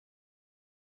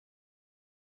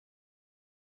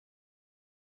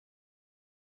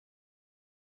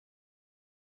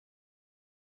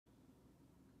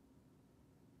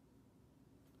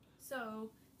So,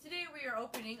 today we are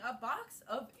opening a box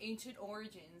of Ancient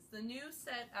Origins, the new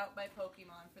set out by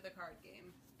Pokemon for the card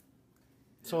game.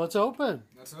 So let's open.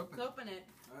 Let's open it.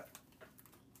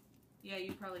 Yeah,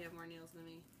 you probably have more nails than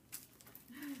me.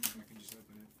 I can just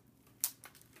open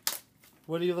it.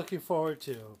 What are you looking forward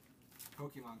to?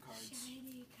 Pokemon cards.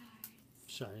 Shiny cards.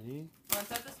 Shiny? Oh, I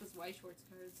thought this was White Schwartz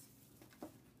cards.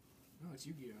 Oh, it's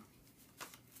Yu-Gi-Oh!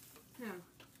 Yeah.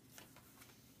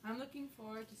 I'm looking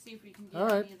forward to see if we can get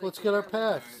Alright, any of let's get our early-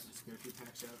 packs. Alright, let's get a few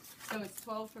packs out. So it's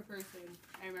 12 per person.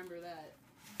 I remember that.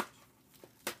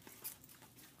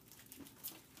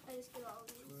 I just get all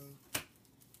these. 12.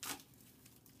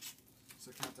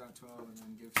 So count down 12 and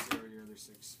then give Sarah your other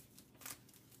 6.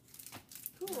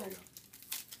 Cool. There you go.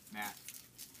 Matt.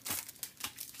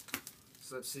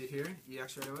 So let's see here.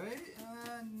 EX right away?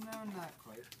 No, not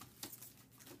quite.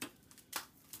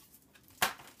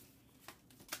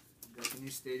 Got the new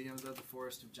stadiums of the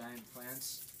Forest of Giant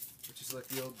Plants, which is like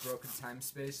the old broken time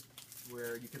space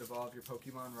where you could evolve your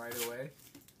Pokemon right away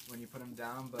when you put them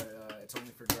down, but it's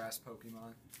only for grass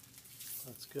Pokemon.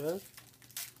 That's good.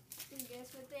 And guess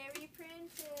what they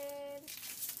reprinted?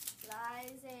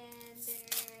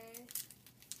 Lysander.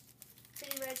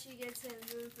 Pretty much you get to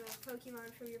move a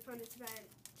Pokemon from your opponent's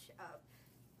bench up.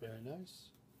 Very nice.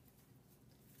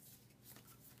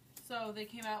 So they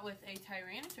came out with a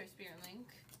Tyranitar Spirit Link.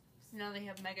 So now they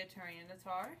have Mega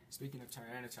Tyranitar. Speaking of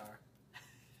Tyranitar,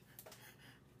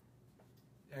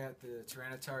 I got the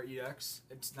Tyranitar EX.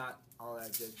 It's not all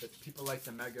that good, but people like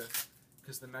the Mega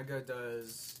because the Mega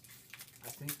does, I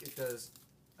think it does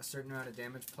a certain amount of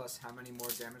damage plus how many more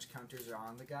damage counters are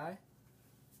on the guy.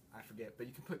 I forget, but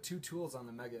you can put 2 tools on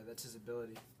the Mega. That's his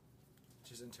ability,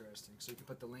 which is interesting. So you can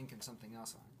put the Link and something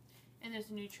else on. And there's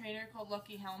a new trainer called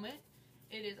Lucky Helmet.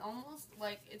 It is almost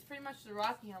like, it's pretty much the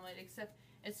Rocky Helmet, except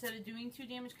instead of doing 2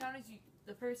 damage counters,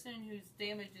 the person whose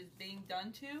damage is being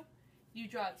done to, you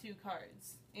draw 2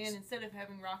 cards. And instead of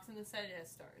having rocks on the side, it has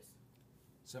stars.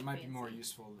 So it might be more Fancy.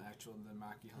 useful than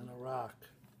Rocky And a Helmet. rock.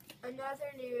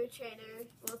 Another new trainer,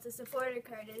 well, it's a supporter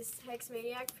card, is Hex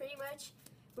Maniac. Pretty much,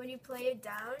 when you play it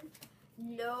down,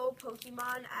 no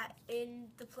Pokemon in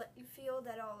the playing field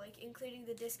at all, like including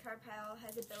the discard pile,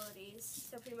 has abilities.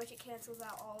 So pretty much it cancels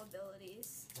out all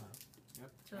abilities. Wow.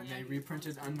 Yep. So And now they you can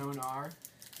reprinted concentrate. Unknown R.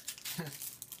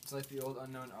 It's like the old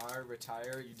Unknown R,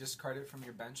 retire. You discard it from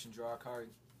your bench and draw a card.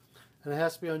 And it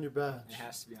has to be on your bench. It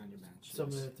has to be on your bench.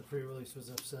 Somebody yes. at the pre-release was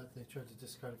upset. They tried to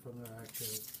discard it from their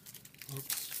active.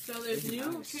 Oops. So there's a Maybe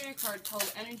new nice. trainer card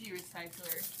called Energy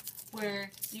Recycler,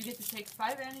 where you get to take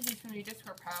 5 energies from your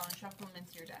discard pile and shuffle them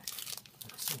into your deck.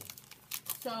 Excellent.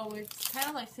 So it's kind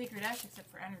of like Sacred Ash except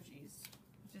for energies,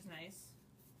 which is nice.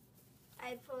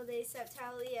 I pulled a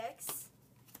Sceptile EX.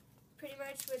 Pretty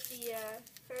much what the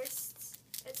first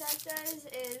attack does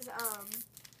is,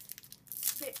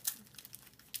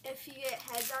 if you get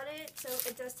heads on it, so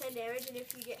it does 10 damage, and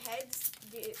if you get heads,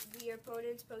 your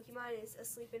opponent's Pokemon is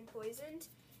asleep and poisoned.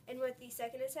 And what the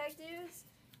second attack does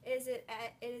is it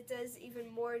does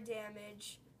even more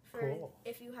damage for Cool.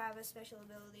 if you have a special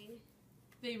ability.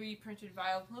 They reprinted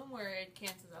Vileplume, where it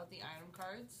cancels out the item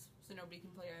cards, so nobody can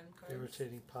play item cards.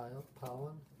 Irritating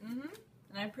pollen. Mm-hmm.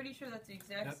 And I'm pretty sure that's the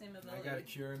exact Yep. same I ability. got a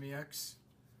Kyurem EX,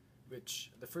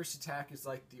 which the first attack is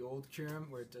like the old Kyurem,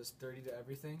 where it does 30 to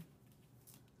everything.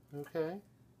 Okay.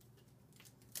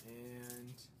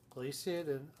 And Glaciate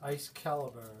and Ice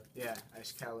Caliber. yeah,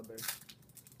 Ice Caliber.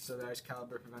 So the Ice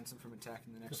Caliber prevents him from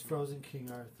attacking the The next one. Frozen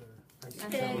King Arthur. Ice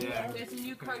And Yeah. then Yeah. there's a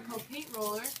new card called Paint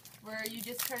Roller, where you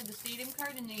discard the stadium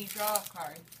card and then you draw a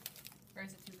card. Or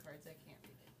is it 2 cards? I can't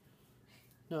read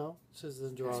it. No, it says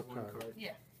then draw a There's one card.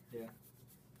 Yeah. Yeah.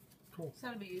 Cool. So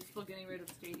that'll be useful getting rid of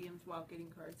stadiums while getting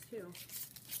cards too.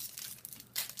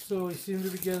 So we seem to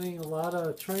be getting a lot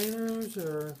of trainers,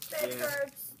 or Red Yeah.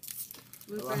 cards.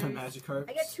 A lot of Magikarps.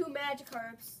 I got 2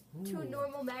 Magikarps, 2 Ooh.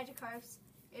 normal Magikarps,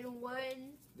 and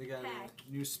 1 They got pack.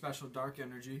 a new special Dark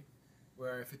Energy,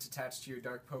 where if it's attached to your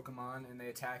Dark Pokemon and they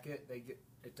attack it,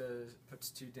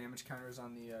 puts 2 damage counters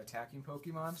on the attacking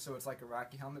Pokemon. So it's like a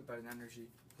Rocky Helmet, but an energy.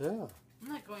 yeah, I'm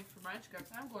not going for Magikarps,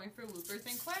 I'm going for Loopers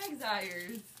and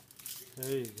Quagsires.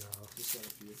 there you go. Just got a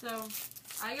few. So,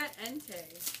 I got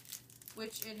Entei,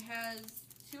 which it has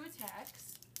 2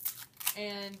 attacks,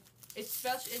 and it's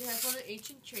special. It has one of the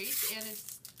ancient traits, and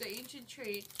the ancient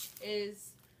trait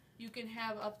is you can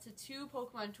have up to 2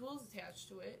 Pokemon tools attached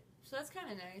to it. So that's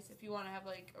kind of nice if you want to have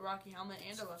like a Rocky Helmet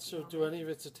and a Lucky So Helmet. do any of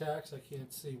its attacks? I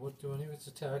can't see. What do any of its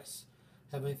attacks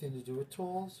have anything to do with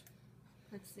tools?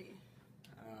 Let's see.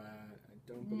 I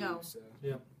don't believe No. so.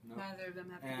 Yep. No. Neither of them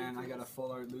have to do And I got a tools.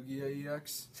 full art Lugia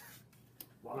EX.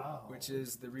 Wow. Which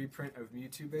is the reprint of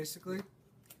Mewtwo, basically.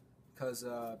 because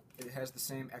it has the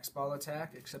same X-Ball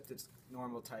attack, except it's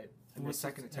normal type. And the What's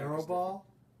second it, attack Arrow is Ball?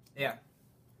 Yeah.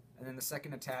 And then the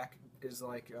second attack is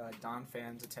like Don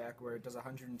Fan's attack, where it does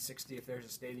 160 if there's a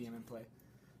stadium in play.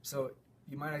 So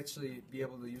you might actually be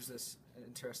able to use this,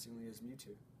 interestingly, as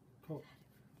Mewtwo. Cool.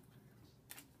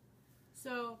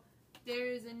 So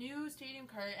there's a new stadium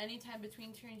card. Anytime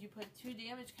between turns, you put 2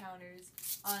 damage counters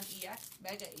on EX,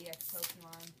 Mega EX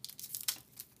Pokemon.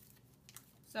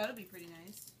 So that'll be pretty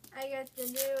nice. I got the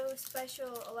new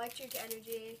special electric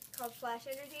energy called Flash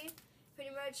Energy.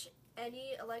 Pretty much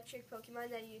any electric Pokemon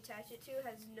that you attach it to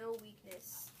has no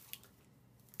weakness.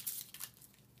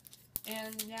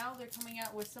 And now they're coming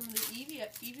out with some of the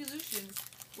evolutions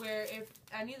where if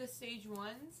any of the stage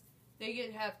 1s, they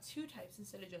get have 2 types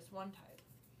instead of just 1 type.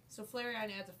 So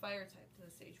Flareon adds a fire type to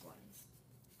the stage 1s.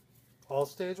 All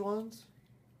stage 1s?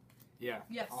 Yeah.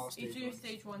 Yes, all each of your ones.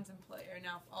 stage 1s in play are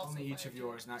now also Only each fire of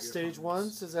yours, types. not your Stage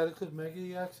opponent's. 1s? Does that include Mega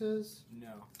EXs?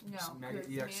 No. No, Mega because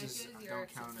EXs Megas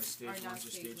don't count as stage are not 1s or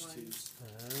stage stage 2s.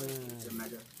 1s. They're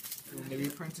Mega. And they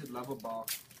reprinted Level Ball.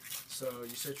 So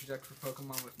you search your deck for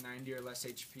Pokemon with 90 or less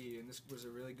HP, and this was a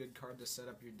really good card to set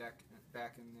up your deck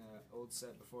back in the old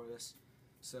set before this.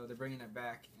 So they're bringing it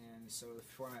back, and so the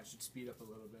format should speed up a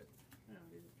little bit.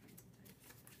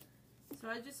 So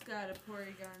I just got a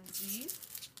Porygon Z,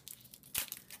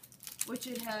 which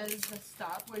it has a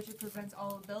stop, which it prevents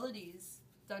all abilities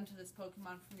done to this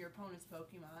Pokemon from your opponent's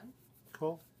Pokemon.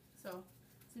 Cool. So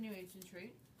it's a new ancient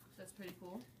trait. So that's pretty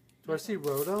cool. Do I see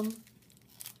Rotom?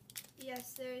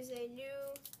 Yes, there's a new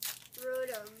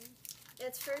Rotom.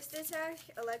 Its first attack,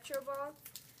 Electro Ball,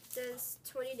 does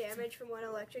 20 damage from 1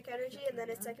 electric energy, and then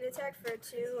its second attack for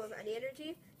 2 of any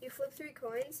energy. You flip 3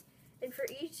 coins, and for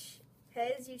each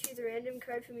heads, you choose a random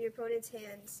card from your opponent's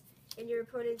hands, and your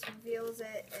opponent reveals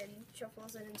it and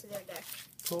shuffles it into their deck.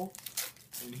 Cool.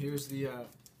 And here's the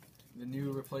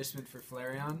new replacement for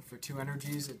Flareon. For 2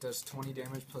 energies, it does 20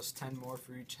 damage plus 10 more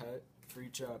for each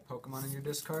Pokemon in your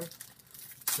discard.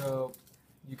 So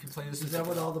you can play this. Is that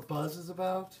what all the buzz is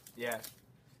about? Yeah.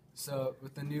 So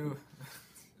with the new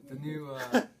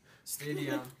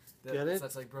stadium, Get it?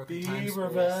 that's like broken Be time space.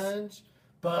 revenge,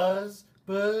 buzz,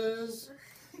 buzz.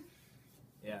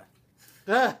 Yeah.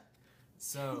 Ah!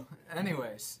 So,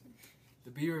 anyways,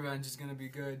 the Bee Revenge is going to be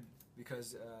good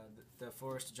because the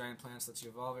Forest of Giant Plants lets you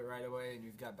evolve it right away, and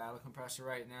you've got Battle Compressor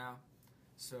right now.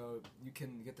 So you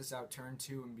can get this out turn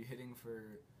 2 and be hitting for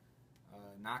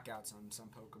knockouts on some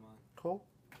Pokemon. Cool.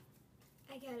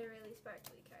 I got a really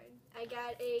sparkly card. I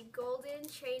got a Golden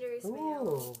Trainer's Ooh.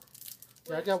 Mail.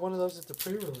 Yeah, I got one of those at the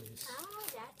pre-release. Oh,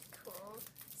 that's cool.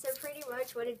 So pretty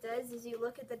much what it does is you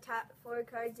look at the top 4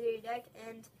 cards of your deck,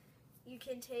 and you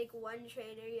can take 1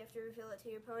 trainer, you have to reveal it to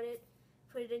your opponent,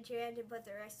 put it into your hand, and put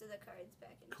the rest of the cards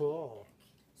back into Cool. your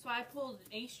deck. So I pulled an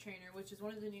Ace Trainer, which is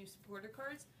one of the new supporter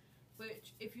cards.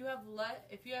 Which, if you have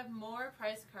more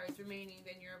prize cards remaining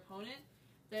than your opponent,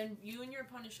 then you and your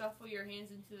opponent shuffle your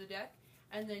hands into the deck,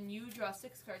 and then you draw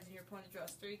 6 cards, and your opponent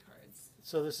draws 3 cards.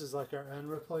 So this is like our N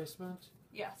replacement?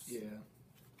 Yes. Yeah.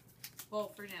 Well,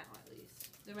 for now, at least.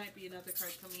 There might be another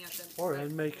card coming out. Or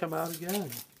N may come out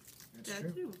again. That's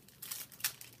That too.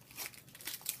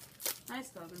 I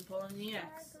still have been pulling the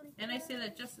X. And I say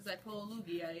that just as I pull a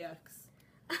Lugia EX.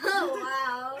 Oh,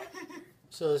 wow.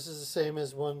 So this is the same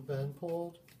as one Ben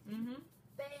pulled? Mm-hmm.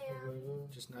 Bam.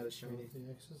 Just not as shiny. Both the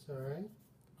X's, alright.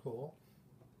 Cool.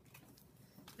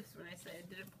 This one I say I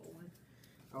didn't pull one.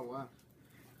 Oh, wow.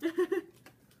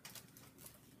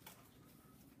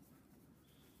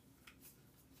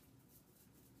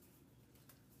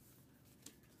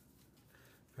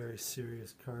 Very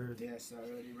serious card. Yes, I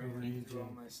already ran through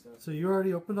all my stuff. So you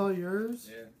already opened all yours?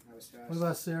 Yeah, I was fast. What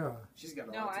about Sarah? She's got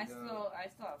a No, lot I to go. still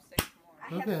have 6 more. I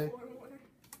have Okay. 4 more.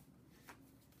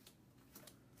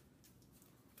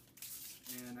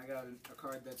 And I got a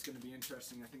card that's going to be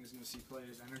interesting. I think is going to see play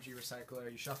as Energy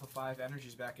Recycler. You shuffle 5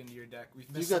 energies back into your deck. We've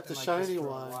You missed got the something like shiny this for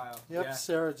one. a while. Yep, Yeah.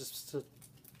 Sarah just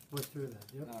went through that.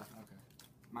 Yep. Oh, okay.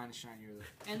 Mine is shinier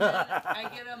though. And then I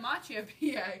get a Machamp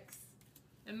EX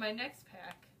in my next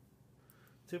pack.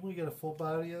 Didn't we get a full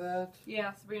body of that?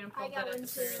 Yeah, Sabrina I pulled got that at one the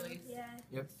too. pre-release.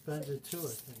 Yeah. Ben did too, I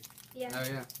think. Yeah. Oh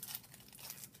yeah.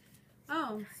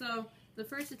 Oh, so the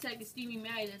first attack is Steamy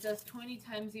Mag. It does 20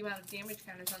 times the amount of damage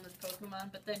counters on this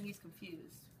Pokemon, but then he's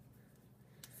confused.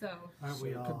 So, Aren't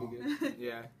we So it all? could be good.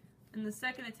 Yeah. and the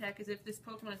second attack is if this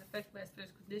Pokemon is affected by a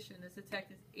special condition, this attack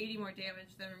does 80 more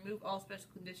damage, then remove all special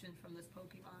conditions from this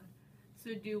Pokemon.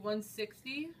 So do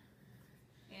 160,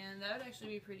 and that would actually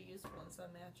be pretty useful in some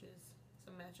matchups.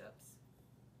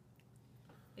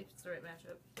 If it's the right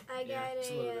matchup. I Yeah, got it's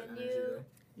a little bit a energy new there.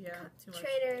 Yeah, too much.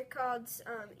 trainer called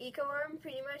Eco Arm.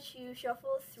 Pretty much, you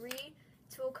shuffle 3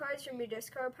 tool cards from your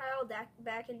discard pile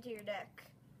back into your deck.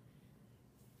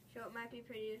 So it might be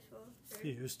pretty useful. For,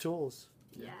 You use tools.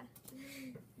 yeah,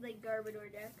 like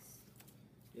Garbodor decks.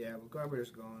 Yeah, well, Garbodor's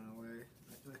going away,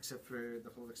 except for the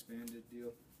whole expanded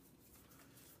deal.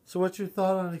 So what's your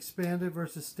thought on expanded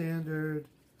versus standard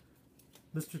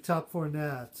Mr. Top 4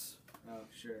 Nats? Oh,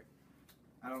 sure.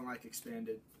 I don't like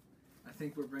expanded. I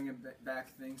think we're bringing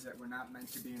back things that were not meant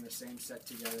to be in the same set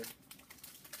together.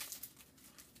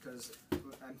 Because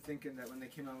I'm thinking that when they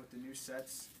came out with the new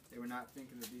sets, they were not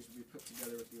thinking that these would be put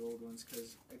together with the old ones.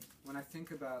 Because when I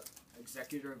think about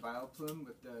Executor Vileplume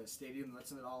with the stadium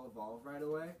lets it all evolve right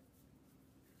away,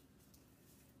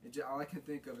 all I can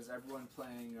think of is everyone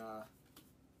playing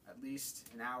at least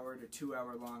an hour to 2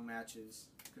 hour long matches.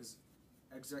 Because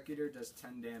Executor does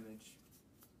 10 damage.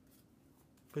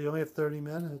 But you only have 30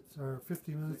 minutes or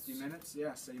 50 minutes. 50 minutes?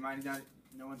 Yeah, so you might not,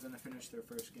 no one's going to finish their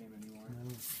first game anymore.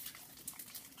 No.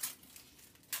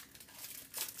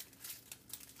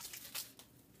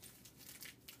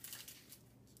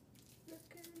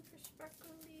 Looking for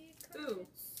sparkly Ooh.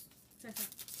 cards.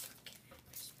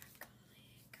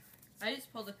 I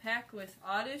just pulled a pack with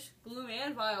Oddish, Gloom,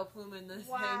 and Vileplume in the same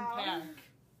Wow. pack.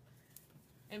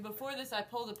 And before this, I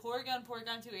pulled a Porygon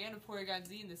 2, and a Porygon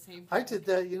Z in the same I pack. did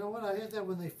that. You know what? I had that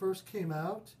when they first came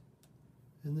out.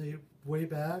 Way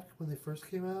back when they first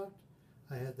came out,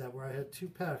 I had that where I had 2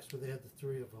 packs where they had the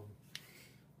 3 of them.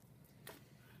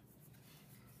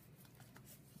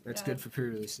 That's Yeah. good for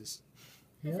pre-releases.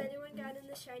 Has Yeah. anyone gotten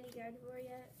the shiny Gardevoir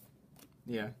yet?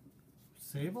 Yeah.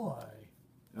 Sableye.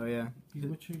 Oh yeah.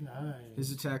 Bewitching Eye.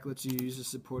 His attack lets you use a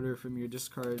supporter from your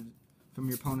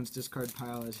opponent's discard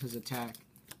pile as his attack.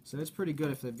 So it's pretty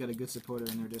good if they've got a good supporter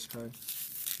in their discard.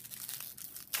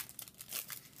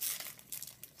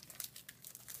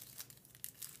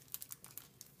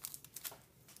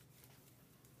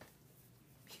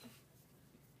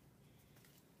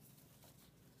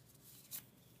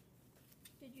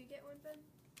 Did you get one, Ben?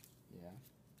 Yeah.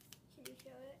 Can you show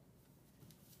it?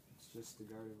 It's just the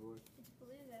Gardevoir. It's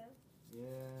blue though.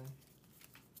 Yeah.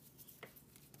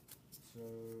 So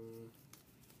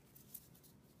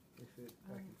if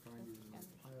I can find it in the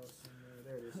pile somewhere.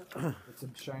 There it is. It's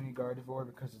a shiny Gardevoir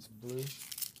because it's blue.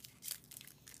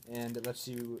 And it lets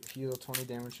you heal 20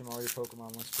 damage from all your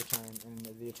Pokemon once per turn,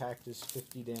 and the attack does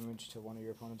 50 damage to one of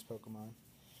your opponent's Pokemon.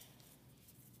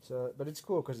 So, but it's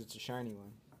cool because it's a shiny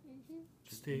one.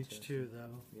 Stage 2,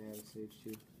 though. Yeah, it's stage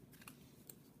 2.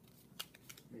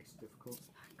 Makes it difficult.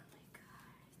 Sparkly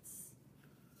cards.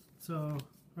 So,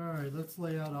 alright, let's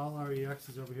lay out all our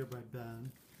EXs over here by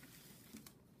Ben.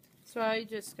 So I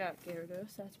just got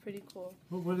Gyarados. That's pretty cool.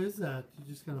 Well, what is that? You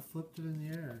just kind of flipped it in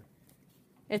the air.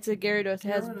 It's a Gyarados.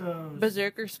 It has Gyarados.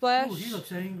 Berserker Splash. Oh, he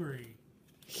looks angry.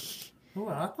 Oh,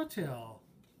 Aqua Tail.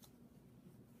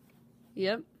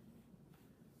 Yep.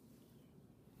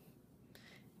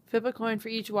 Flip a coin for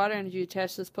each water energy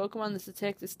attached to this Pokemon. This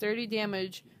attack does 30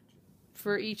 damage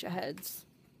for each heads.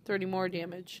 30 more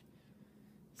damage.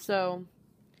 So,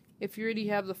 if you already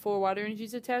have the 4 water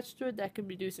energies attached to it, that could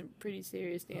be doing some pretty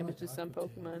serious damage to some Aqua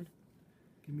Tail. Pokemon.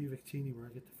 Give me Victini where I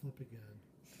get to flip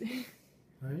again.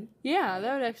 Right? Yeah,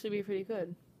 that would actually be pretty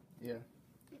good. Yeah.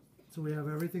 So we have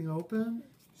everything open?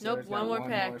 Nope, it's one got more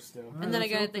pack. still. Alright, And then I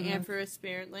let's got the open it. Ampharos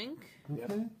Spirit Link. Okay. Yep.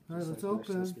 Alright, let's Just like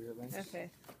open. Spirit Links. Okay.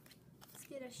 Let's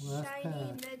get a Last shiny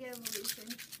pack. Mega Evolution.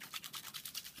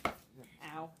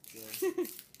 Ow. Yeah.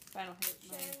 If I don't hit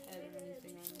my Shiny head or Mega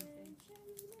anything or Evolution. anything.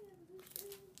 Shiny Mega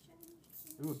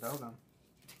Evolution. Ooh, Beldum.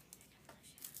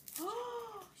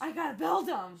 I got a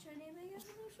Beldum. Shiny Mega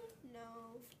Evolution? No.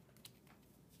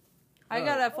 I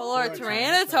got a full Oh, art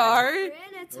Tyranitar. Tyranitar.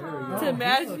 Tyranitar. To Oh,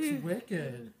 match he you. looks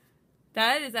wicked.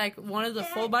 That is like one of the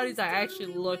full That bodies is I actually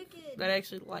totally look wicked. that I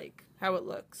actually like how it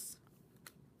looks.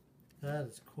 That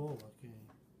is cool looking.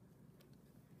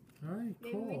 Alright,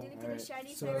 Maybe we cool. didn't get a Alright,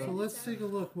 shiny so- Tyranitar. So let's take a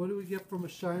look. What do we get from a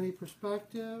shiny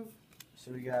perspective?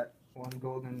 So we got one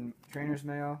golden trainer's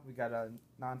mail. We got a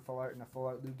non-full art and a full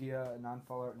art Lugia, a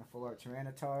non-full art and a full art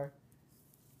Tyranitar.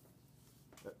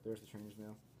 There's the trainer's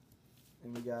mail.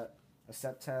 And we got a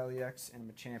Sceptile EX and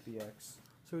a Machamp EX.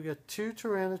 So we got 2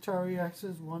 Tyranitar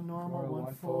EXs, 1 normal,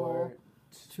 1 full full. art,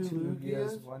 2 two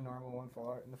Lugias. Lugias, 1 normal, 1 full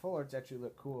art. And the full arts actually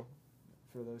look cool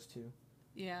for those 2,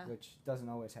 Yeah. which doesn't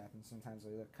always happen. Sometimes they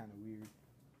look kind of weird.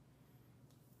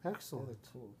 They Excellent. look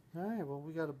cool. Alright, well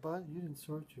we got a bunch. You didn't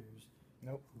sort yours.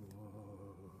 Nope.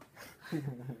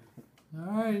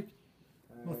 Alright.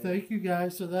 Well, thank you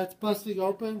guys. So that's busting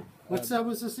open. What set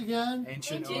was this again?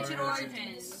 Ancient Ancient Origins.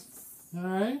 Origins.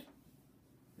 Alright.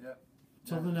 Yep.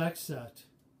 Till the next set.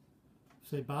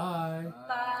 Say bye.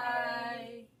 Bye.